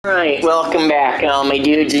Alright, welcome back all my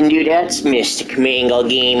dudes and dudettes. Mystic Mangle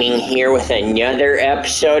Gaming here with another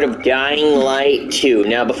episode of Dying Light 2.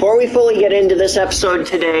 Now, before we fully get into this episode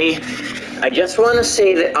today, I just want to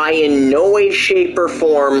say that I in no way, shape, or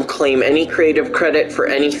form claim any creative credit for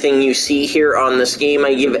anything you see here on this game.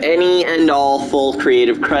 I give any and all full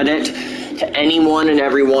creative credit to anyone and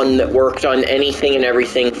everyone that worked on anything and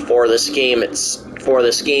everything for this game. It's for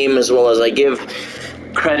this game, as well as I give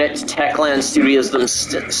credit to Techland Studios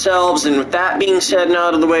themselves. And with that being said and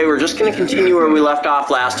out of the way, we're just going to continue where we left off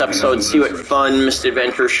last episode, see what fun,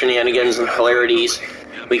 misadventure, shenanigans, and hilarities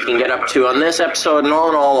we can get up to on this episode. And all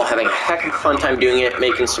in all, having a heck of a fun time doing it,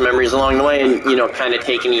 making some memories along the way, and, you know, kind of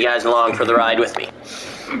taking you guys along for the ride with me.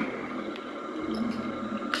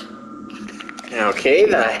 Okay,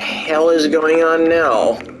 the hell is going on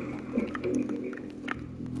now?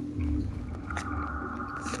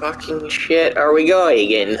 Fucking shit, are we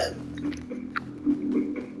going?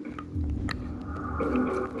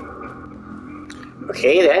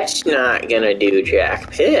 Okay, that's not gonna do jack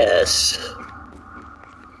piss.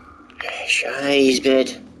 Shies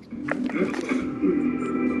bit.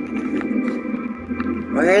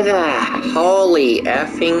 Where the holy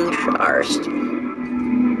effing sharst?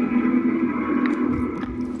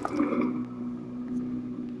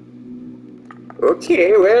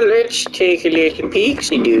 Okay, well, let's take a little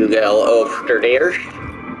peeksy-doogle over there.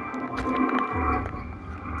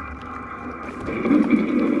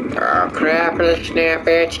 Oh, crap, let's snap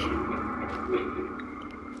it.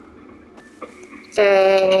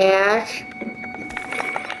 That.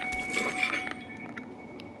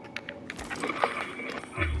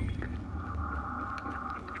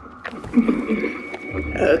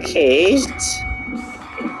 Okay.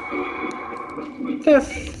 The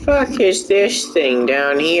fuck is this thing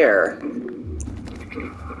down here?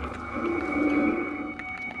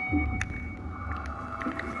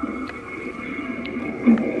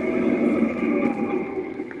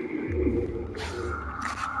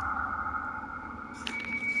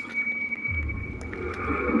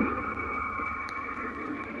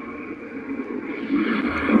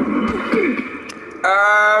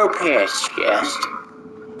 Oh, piss, yes.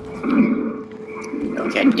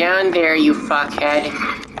 Don't get down there, you fuckhead.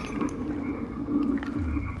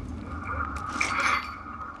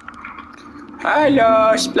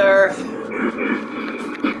 Hello, Splurf.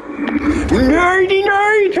 Nighty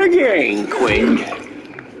night again, Quint.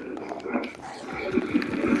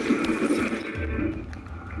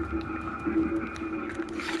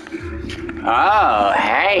 Oh,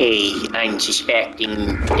 hey,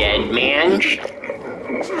 unsuspecting dead man.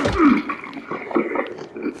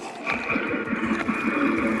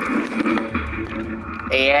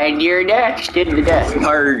 And you're next in the death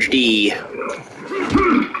party.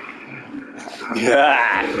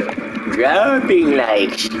 Dropping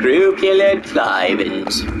like scrupulent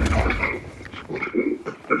flybins.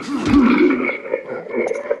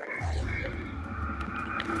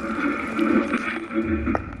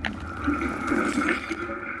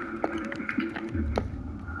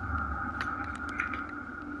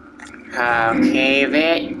 Okay,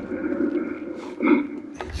 Vit.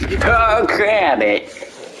 Oh, grab it.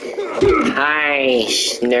 Hi,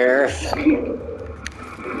 Snurf.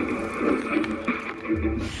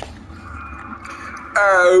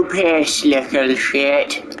 Oh, piss, little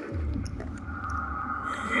shit.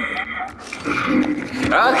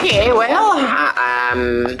 Okay, well,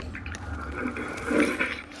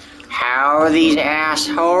 how these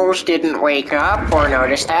assholes didn't wake up or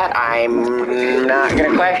notice that, I'm not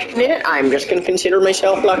gonna question it. I'm just gonna consider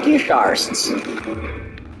myself lucky as sharsts.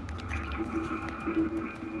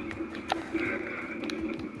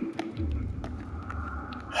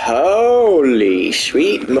 Holy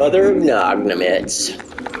sweet mother of Nognamits.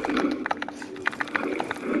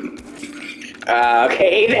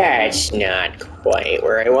 Okay, that's not quite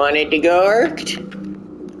where I wanted to go, Arkt.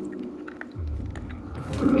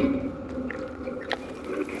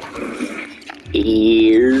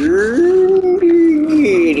 You're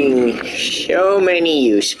getting so many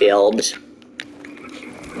use films.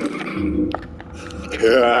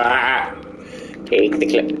 Take the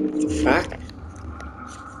clip. Fuck.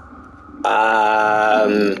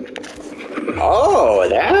 Oh,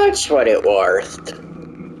 that's what it worth.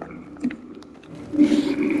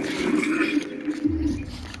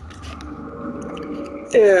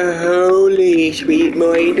 The holy sweet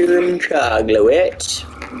moiter and choglowitz.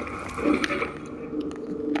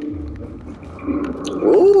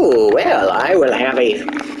 Ooh, well, I will have a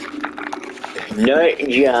nut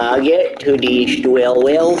jogget to these dwell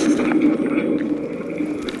with.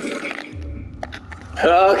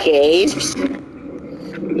 Okay.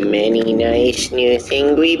 many nice new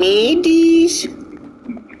thingy meaties.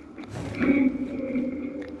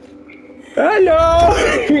 Hello!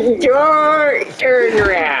 Don't turn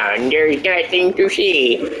around. There's nothing to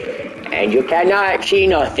see. And you cannot see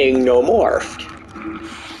nothing no morphed.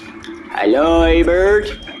 Hello,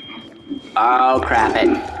 Ebert. Oh, crap it.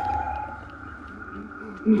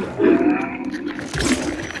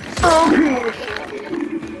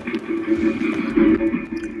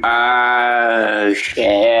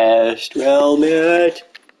 Chest helmet.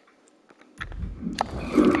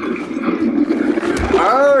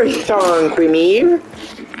 Song premiere.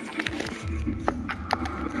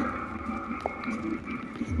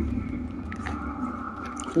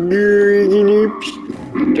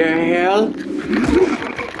 The hell?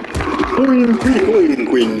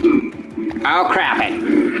 Oh, crap it.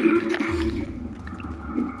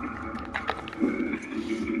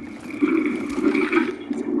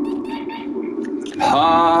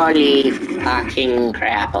 Holy fucking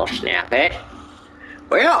crap, I'll snap it.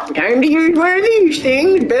 Well, time to use one of these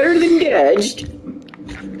things, better than dodged.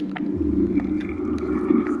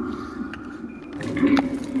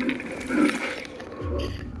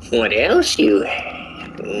 What else you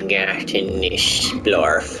got in this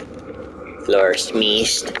florf?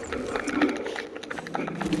 Florsmeest?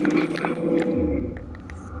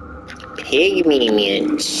 Pygmy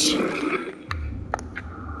mints.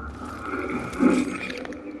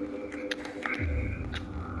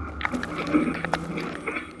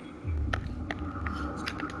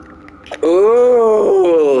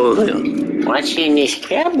 Ooh, what's in this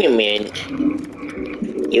cabinet?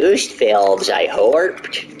 Used valves, I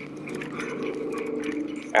hoped.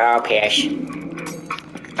 Oh, pass.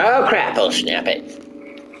 Oh, crap, I'll snap it.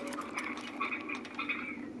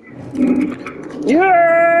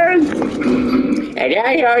 Yes! And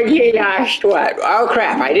I only lost what? Oh,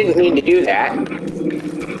 crap, I didn't mean to do that.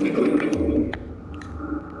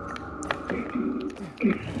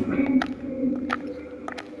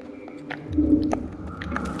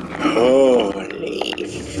 Holy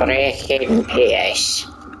frickin' piss.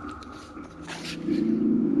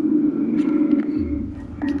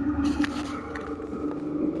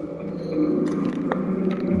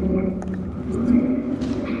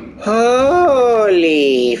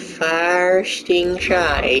 Holy farsting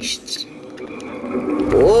shists.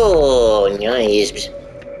 Oh, nice.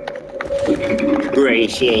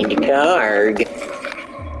 Racing the carg.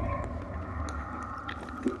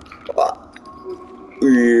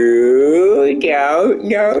 You don't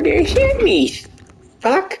notice me.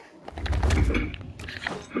 Fuck.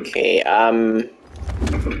 Okay,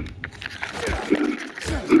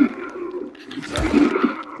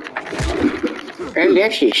 Well,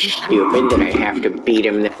 this is stupid that I have to beat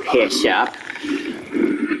him the piss up.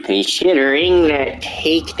 Considering that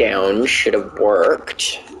takedown should have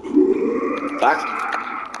worked. Fuck.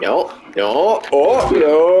 No, no,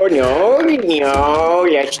 oh, no,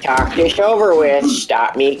 let's talk this over with.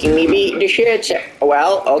 Stop making me beat the shit.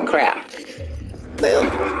 Well, oh crap. Well,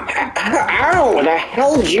 ow, where the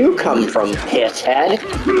hell did you come from, pisshead?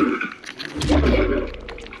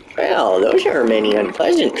 Well, those are many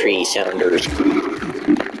unpleasantry sounders.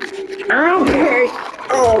 Okay.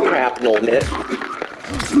 Oh crap, no minute.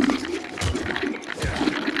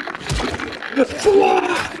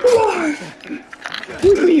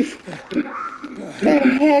 The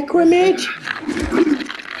heck, Remit?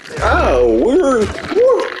 Oh, we're...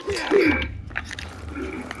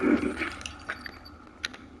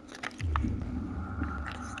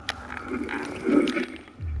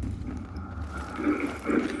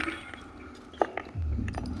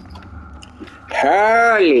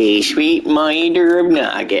 Holy sweet minder of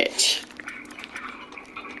nuggets.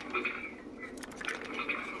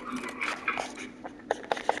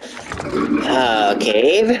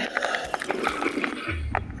 Cave.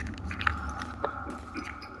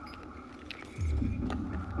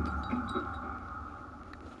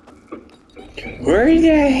 Where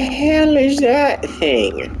the hell is that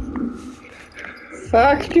thing?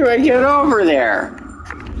 Fuck do I get over there?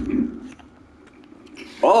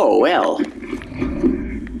 Oh, well.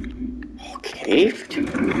 Okay.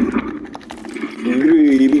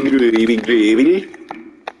 Gravy.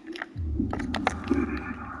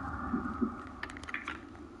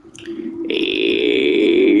 Yeah.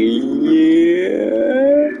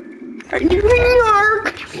 New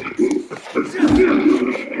York.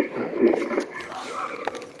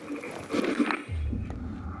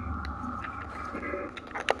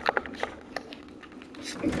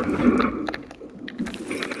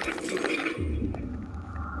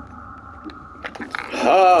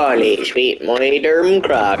 Holy sweet my derm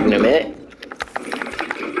crognamit.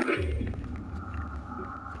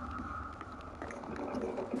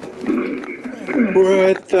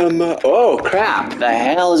 What the oh crap, the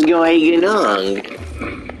hell is going on?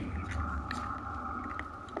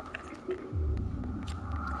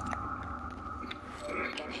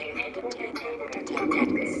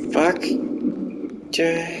 Fuck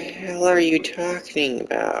the hell are you talking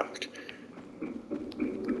about?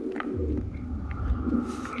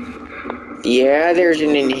 Yeah, there's an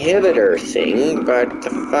inhibitor thing, but the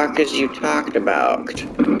fuck is you talked about?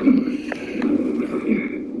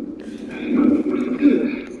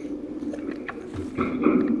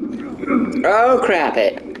 Oh, crap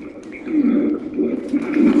it.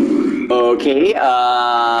 Okay,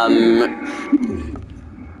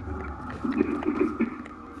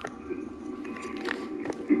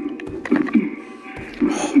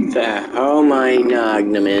 oh my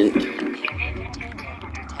nognament.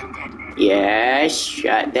 Yes,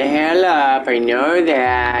 shut the hell up. I know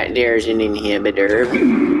that there's an inhibitor.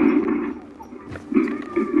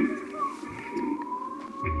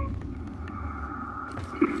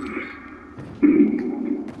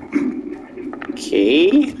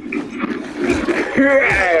 Okay.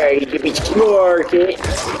 Right, if it's snork it,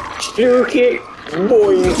 snook it,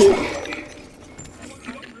 boink it.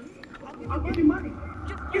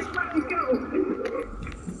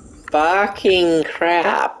 Fucking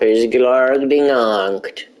crap is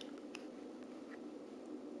glordingonked.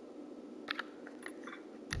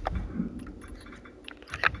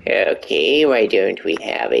 Okay, why don't we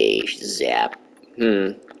have a zap?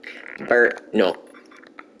 No.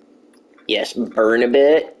 Yes, burn a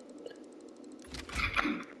bit.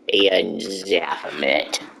 And zap a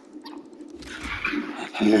bit.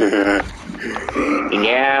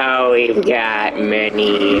 Now we've got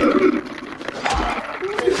many.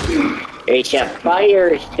 It's a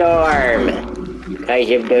firestorm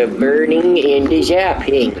because of the burning and the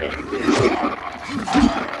zapping.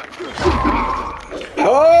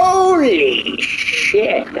 Holy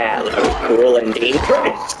shit, that looks cool and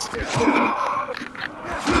dangerous.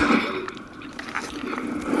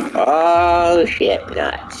 Oh shit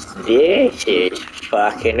nuts. This is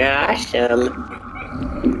fucking awesome.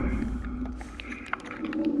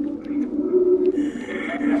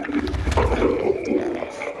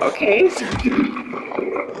 Okay.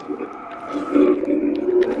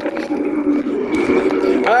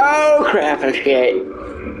 Oh crap of shit.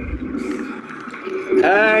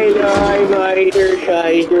 Hi, miters.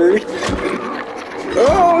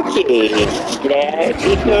 Okay,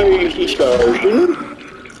 snappy crazy discussion.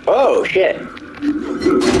 Oh shit.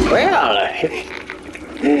 Well,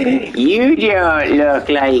 you don't look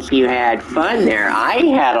like you had fun there. I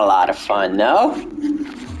had a lot of fun though.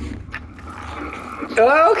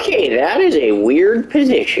 Okay, that is a weird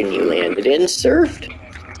position you landed in, Surfed.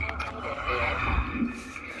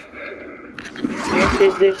 What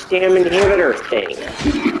is this damn inhibitor thing?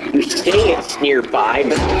 You say it's nearby,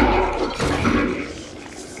 but...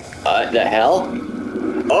 the hell?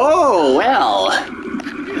 Oh, well.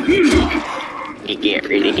 You get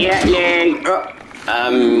rid of that leg.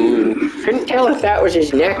 Couldn't tell if that was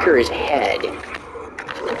his neck or his head.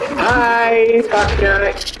 Hi,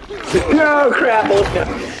 fucknuts. No, crap.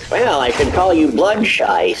 Well, I should call you blood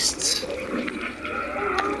shystes.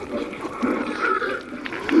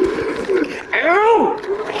 Ow!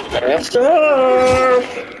 That's off!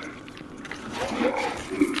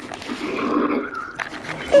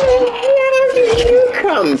 Where did you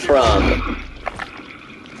come from?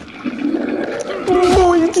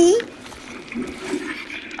 Monkey!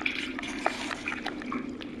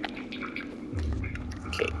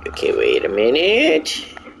 Okay, wait a minute.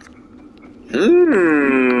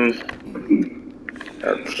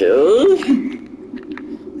 Okay.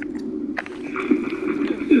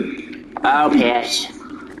 I'll pass.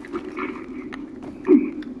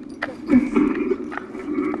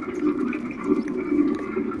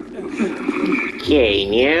 Okay,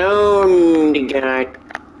 now I'm got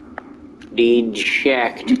the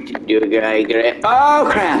check to do a guy grab. Oh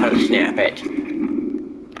crap, I'll snap it.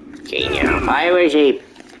 Okay, now if I was a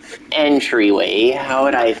entryway, how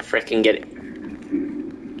would I frickin' get it?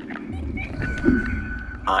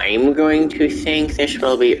 I'm going to think this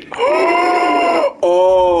will be...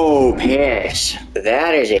 Oh, piss.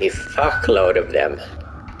 That is a fuckload of them.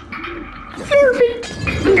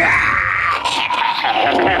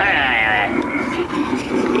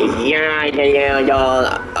 Yeah,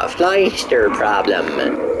 a flyster problem.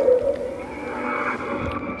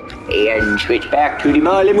 And switch back to the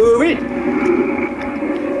Molly movie.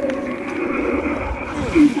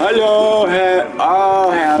 Hello,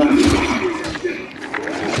 oh hell.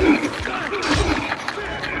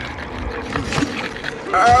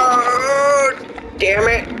 Oh, damn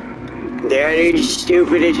it. That is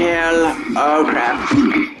stupid as hell. Oh crap.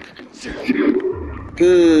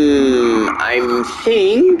 I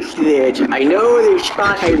think that I know the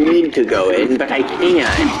spot I need to go in, but I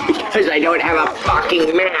can't because I don't have a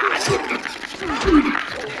fucking mask.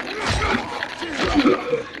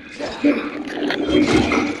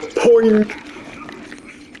 Point.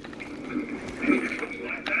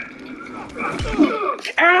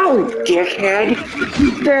 Ow, dickhead!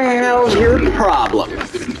 What the hell's your problem?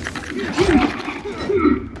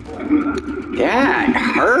 That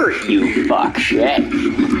hurt, you fuck shit.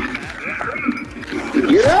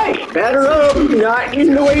 You're right, better hope not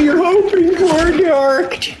in the way you're hoping for,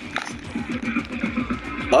 Dark.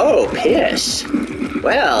 Oh, piss.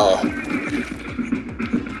 Well.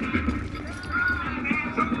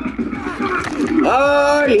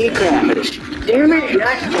 Holy crap. Damn it,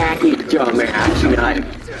 not that, you dumbass nut.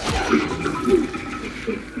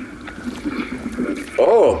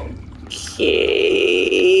 Oh.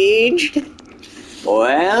 Caged.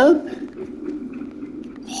 Well.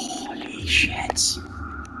 Holy shit.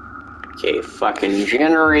 Okay, fucking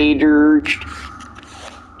generator.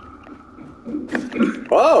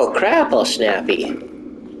 Oh, crapple snappy.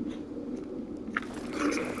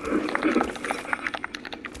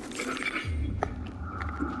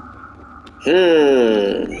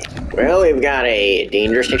 Well, we've got a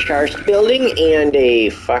dangerous discharge building and a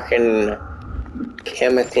fucking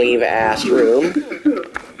chemically ass room.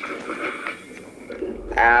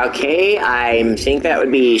 Okay, I think that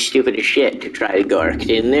would be stupid as shit to try to go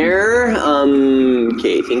in there.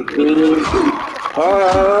 Okay, think we need...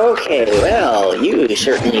 Okay, well, you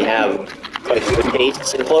certainly have quite good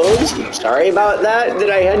tastes in clothes. Sorry about that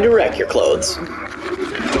I had to wreck your clothes.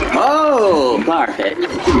 Oh, perfect.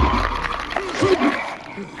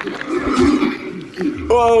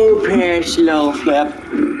 Oh, pass, low flip.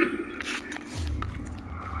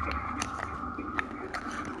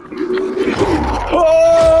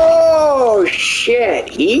 Oh, shit,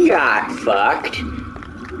 he got fucked.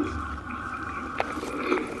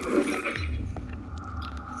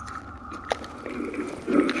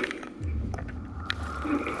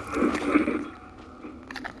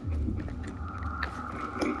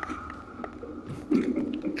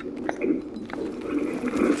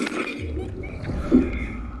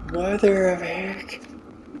 Mother of heck.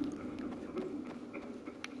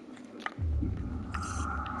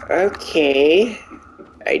 Okay.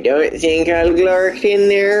 I don't think I'll lurk in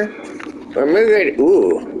there. We're good.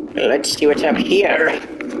 Ooh, let's see what's up here.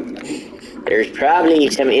 There's probably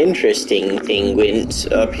some interesting things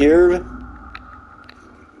up here.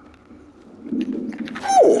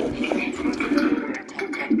 Oh!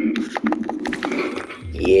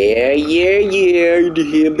 Yeah,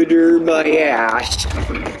 inhibitor my ass.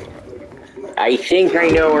 I think I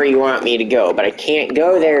know where you want me to go, but I can't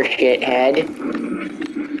go there, shithead.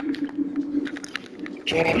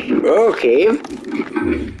 Okay.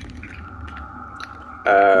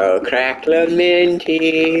 Oh,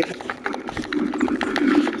 cracklementive.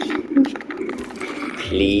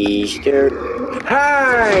 Please don't.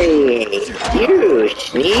 Hi! You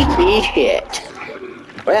sneaky shit.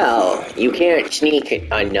 Well, you can't sneak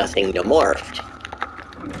on nothing no morphed.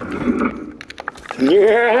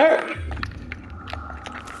 Yeah.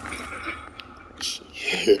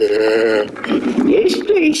 This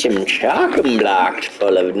place is chock-a-blocked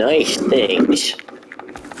full of nice things.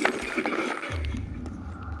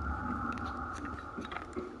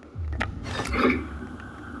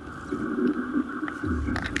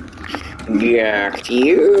 Got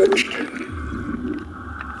huge.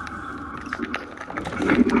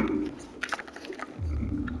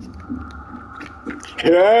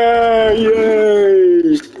 Ah,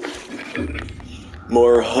 yes.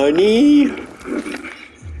 More honey.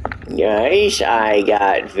 Nice, I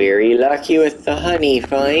got very lucky with the honey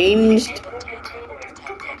finds.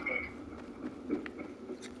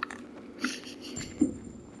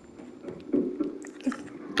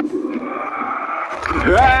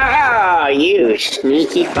 Ah, you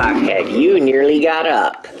sneaky fuckhead, you nearly got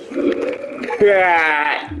up.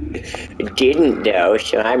 Didn't though,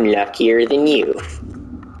 so I'm luckier than you.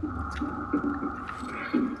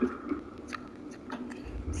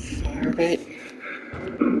 Farbit.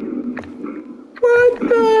 What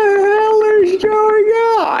the hell is going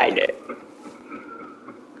on?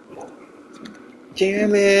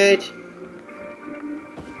 Damn it.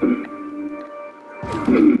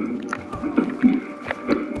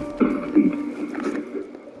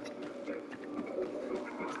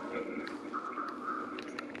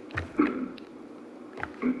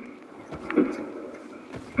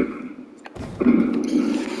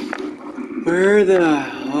 Where the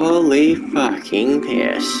holy fucking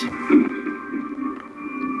piss?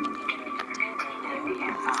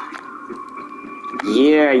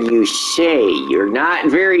 Yeah, you say. You're not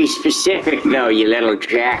very specific, though, you little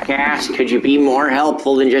jackass. Could you be more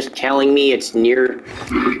helpful than just telling me it's near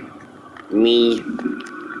me?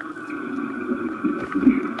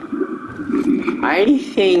 I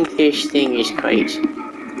think this thing is quite...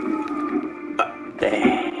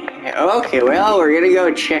 Okay, well, we're gonna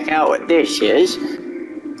go check out what this is.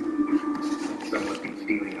 Someone's been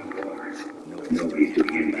stealing our cars. Nobody's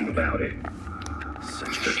doing anything about it.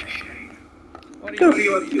 Such a shame. What are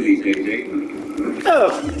you up to these days, Aiden? The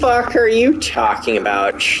fuck are you talking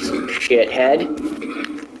about, shithead?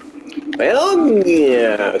 Well,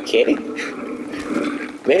 yeah, okay.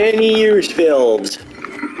 Many use fields.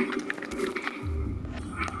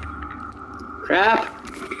 Crap.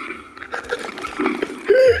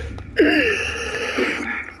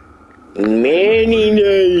 Many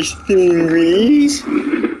nice things.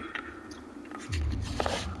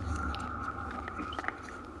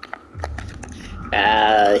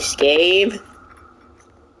 Escape.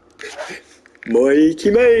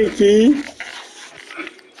 Mikey.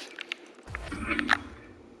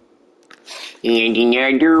 And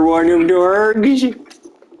another one of dogs.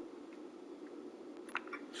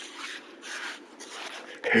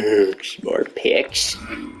 Some more picks.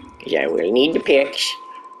 Cause I will need the picks.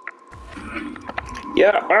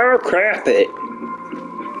 Yeah, oh crap it.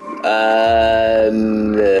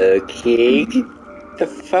 Okay. The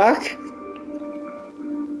fuck?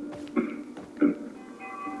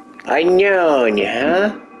 Unknown,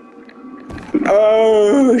 huh?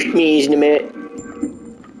 Oh, sneeze in a minute.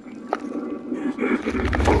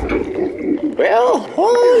 Well,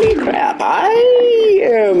 holy crap, I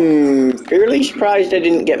am fairly surprised I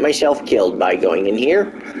didn't get myself killed by going in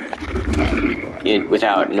here.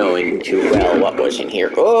 Without knowing too well what was in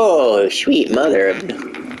here. Oh, sweet mother of...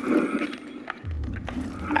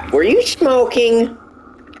 Were you smoking?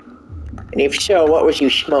 And if so, what was you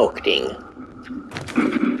smoking?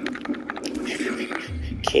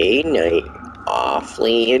 Okay, nice.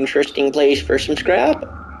 Awfully interesting place for some scrap.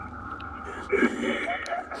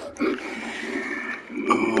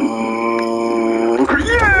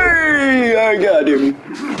 Yay! I got him.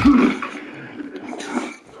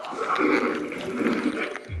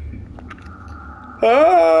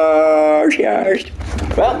 Oh, just.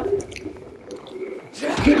 Well,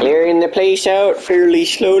 clearing the place out fairly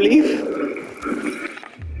slowly.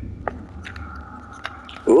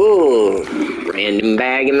 Ooh, random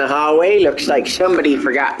bag in the hallway. Looks like somebody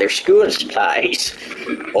forgot their school supplies.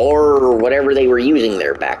 Or whatever they were using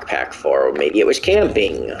their backpack for. Maybe it was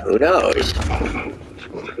camping. Who knows?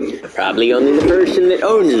 Probably only the person that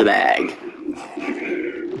owns the bag.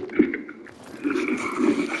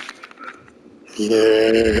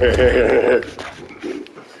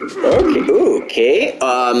 Okay,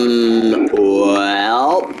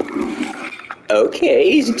 well,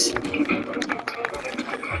 okay.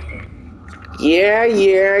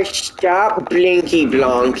 Yeah, stop blinky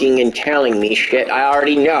blonking and telling me shit I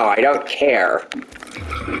already know, I don't care.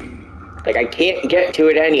 Like, I can't get to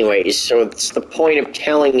it anyways, so it's the point of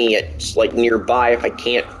telling me it's, like, nearby if I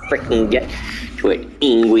can't frickin' get to it,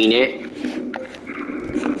 Ingweenet.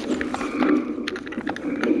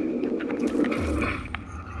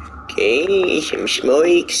 Okay, some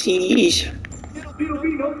smokesies. It'll be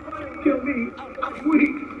no fun to kill me. I'm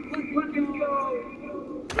weak. Let him go.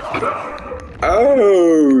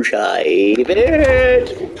 Oh, save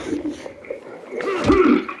it.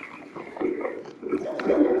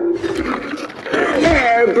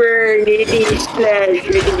 Burn it, slash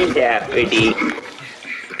it, dappity.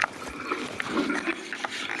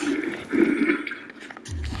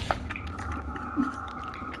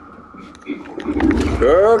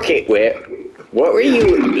 Okay, what were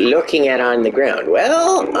you looking at on the ground?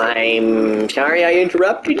 Well, I'm sorry I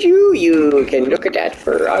interrupted you. You can look at that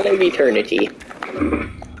for all of eternity.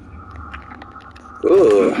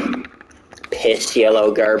 Ooh, piss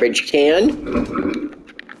yellow garbage can.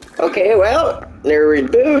 Okay, well, there was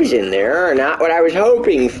booze in there. Not what I was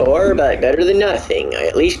hoping for, but better than nothing. I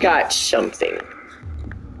at least got something.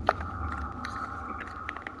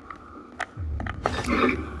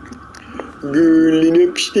 Girling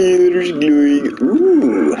upstairs, glowing.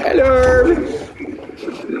 Ooh, hello.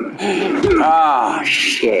 Ah,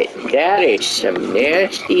 shit. That is some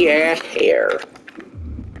nasty ass hair.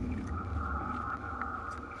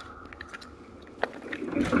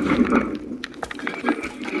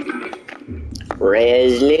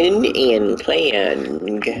 Reslin and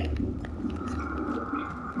Clang.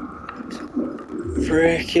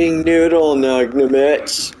 Fricking noodle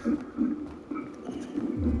nugnamets.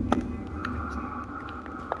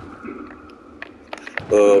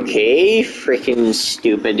 Okay, freaking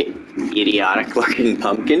stupid, idiotic looking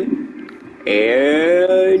pumpkin.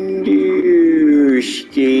 And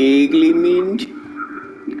Stiglimint.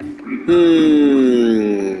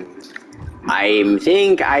 I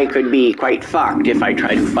think I could be quite fucked if I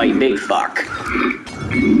try to fight Big Fuck.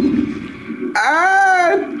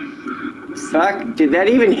 Ah! Fuck, did that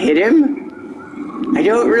even hit him? I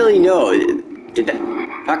don't really know. Did that...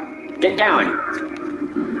 Fuck, get down.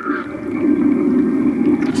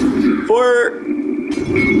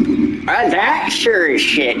 That sure as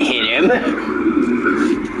shit hit him.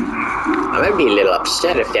 I'd be a little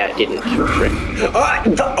upset if that didn't.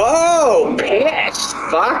 Oh, piss!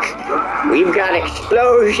 Fuck! We've got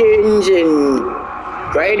explosions and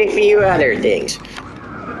quite a few other things.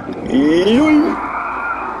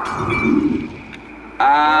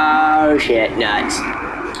 Oh, shit, nuts.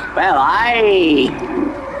 Well, I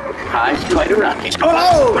caused quite a ruckus.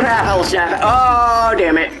 Oh, crap, oh,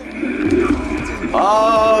 damn it.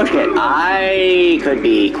 Oh, shit, I could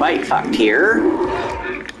be quite fucked here.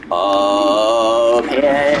 Oh,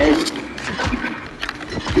 pissed.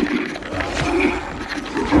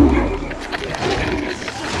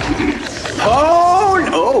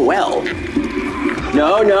 Oh, well.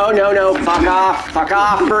 No, fuck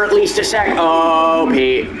off for at least a sec. Oh,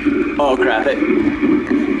 Pete. Oh, crap it.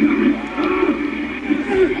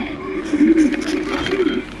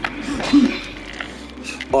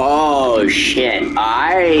 Oh, shit.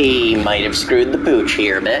 I might have screwed the pooch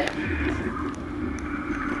here a bit.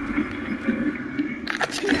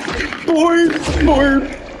 Boy.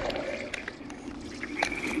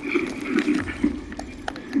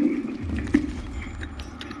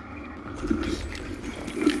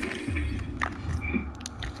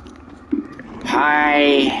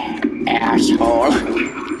 Hi, asshole.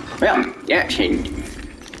 Well, Jackson.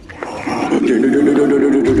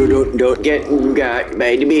 Don't get got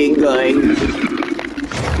by the big guy.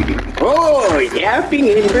 Oh, yapping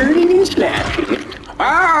and burning and slashing.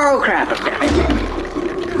 Oh, crap.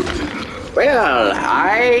 Well,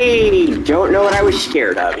 I don't know what I was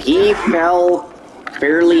scared of. He fell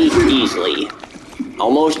fairly easily.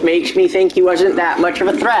 Almost makes me think he wasn't that much of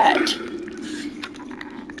a threat.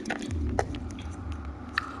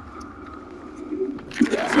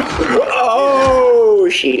 Oh,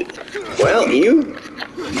 sheep.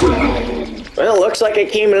 Well, looks like I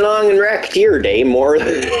came along and wrecked your day more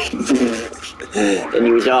than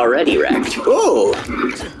you was already wrecked. Oh,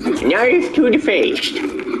 knife to the face.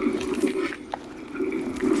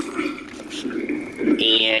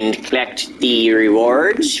 And collect the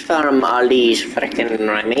rewards from all these frickin'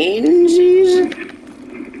 remains.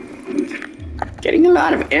 Getting a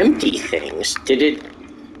lot of empty things. Did it...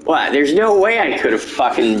 What? There's no way I could have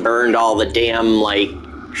fucking burned all the damn, like,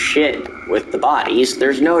 shit with the bodies.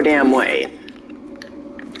 There's no damn way.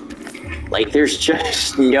 Like, there's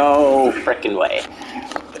just no frickin' way.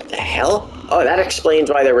 What the hell? Oh, that explains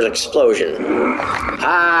why there was an explosion.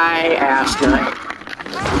 Hi, ass nut.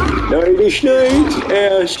 Nighty night,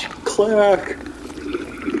 ass clack.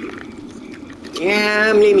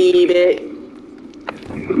 Damn me bit.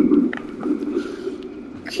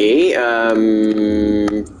 Okay,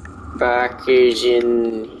 fuck is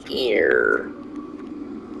in here.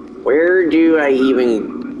 Where do I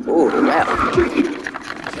even... Oh, wow.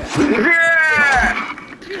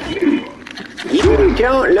 You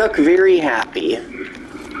don't look very happy.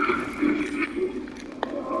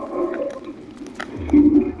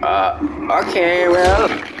 Okay, well...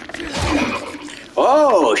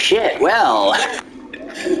 Oh, shit, well...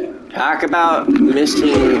 Talk about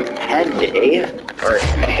missing head day, or a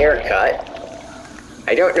haircut.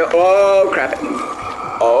 I don't know... Oh, crap.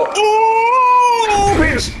 Oh,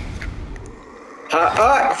 please!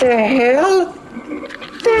 What the hell?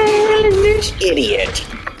 The hell is this idiot?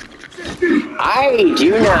 I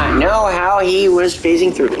do not know how he was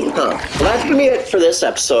phasing through me. Well, that's gonna be it for this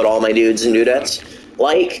episode, all my dudes and dudettes.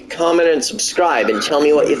 Like, comment, and subscribe, and tell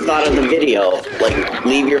me what you thought of the video. Like,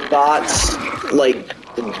 leave your thoughts, like,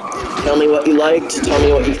 tell me what you liked, tell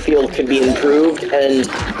me what you feel could be improved, and,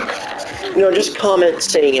 you know, just comment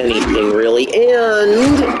saying anything, really,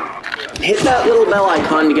 and hit that little bell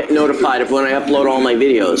icon to get notified of when I upload all my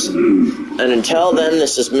videos. And until then,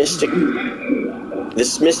 this is Mystic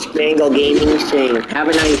Mangle Gaming saying, have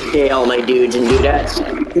a nice day, all my dudes and dudettes.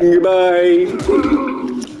 Goodbye.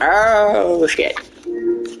 Oh, shit.